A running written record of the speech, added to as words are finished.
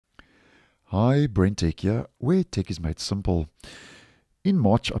Hi, BrenTech here, where tech is made simple. In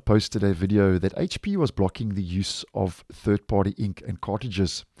March, I posted a video that HP was blocking the use of third-party ink and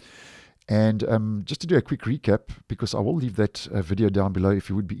cartridges. And just to do a quick recap, because I will leave that video down below if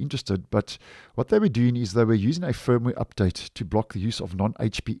you would be interested, but what they were doing is they were using a firmware update to block the use of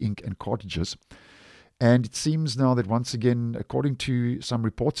non-HP ink and cartridges. And it seems now that once again, according to some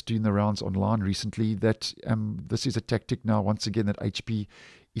reports doing the rounds online recently, that this is a tactic now once again that HP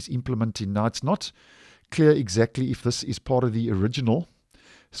is implementing. Now, it's not clear exactly if this is part of the original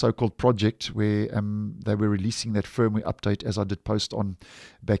so-called project where they were releasing that firmware update, as I did post on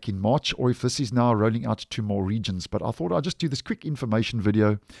back in March, or if this is now rolling out to more regions. But I thought I'd just do this quick information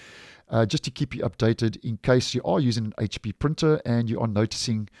video just to keep you updated in case you are using an HP printer and you are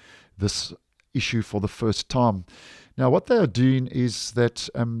noticing this issue for the first time. Now, what they are doing is that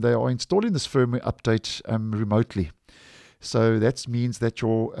they are installing this firmware update remotely. So that means that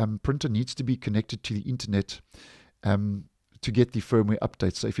your printer needs to be connected to the internet to get the firmware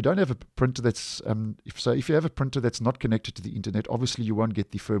update. So if you don't have a printer that's if you have a printer that's not connected to the internet, obviously you won't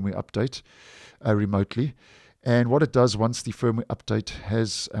get the firmware update remotely. And what it does once the firmware update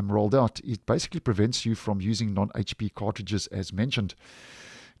has rolled out, it basically prevents you from using non-HP cartridges as mentioned.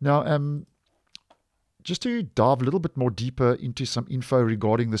 Now, just to dive a little bit more deeper into some info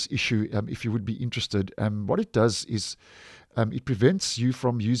regarding this issue, if you would be interested, what it does is it prevents you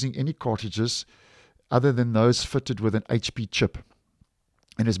from using any cartridges other than those fitted with an HP chip.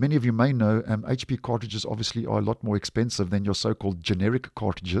 And as many of you may know, HP cartridges obviously are a lot more expensive than your so-called generic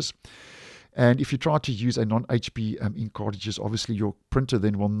cartridges. And if you try to use a non-HP ink cartridges, obviously your printer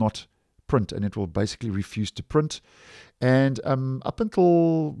then will not print and it will basically refuse to print. And up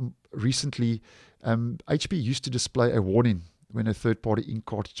until recently, HP used to display a warning when a third-party ink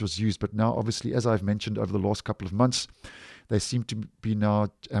cartridge was used, but now obviously, as I've mentioned over the last couple of months, they seem to be now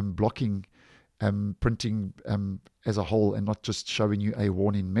blocking printing as a whole and not just showing you a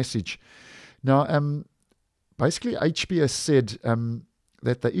warning message. Now, basically HP has said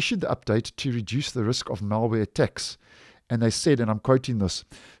that they issued the update to reduce the risk of malware attacks. And they said, and I'm quoting this,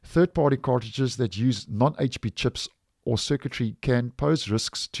 third-party cartridges that use non-HP chips or circuitry can pose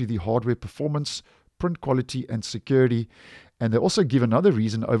risks to the hardware performance, print quality, and security. And they also give another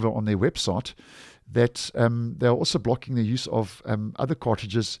reason over on their website that they're also blocking the use of other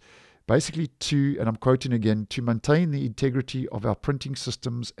cartridges, basically to, and I'm quoting again, to maintain the integrity of our printing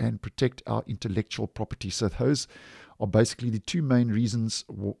systems and protect our intellectual property. So those are basically the two main reasons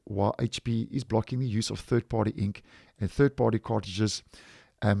why HP is blocking the use of third-party ink and third-party cartridges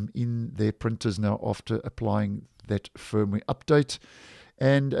in their printers now after applying that firmware update.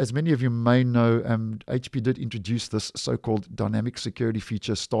 And as many of you may know, HP did introduce this so-called dynamic security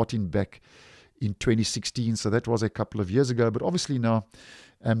feature starting back in 2016. So that was a couple of years ago. But obviously now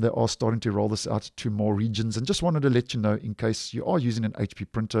they are starting to roll this out to more regions. And just wanted to let you know, in case you are using an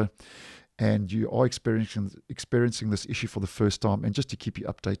HP printer and you are experiencing this issue for the first time, and just to keep you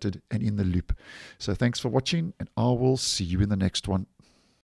updated and in the loop. So thanks for watching, and I will see you in the next one.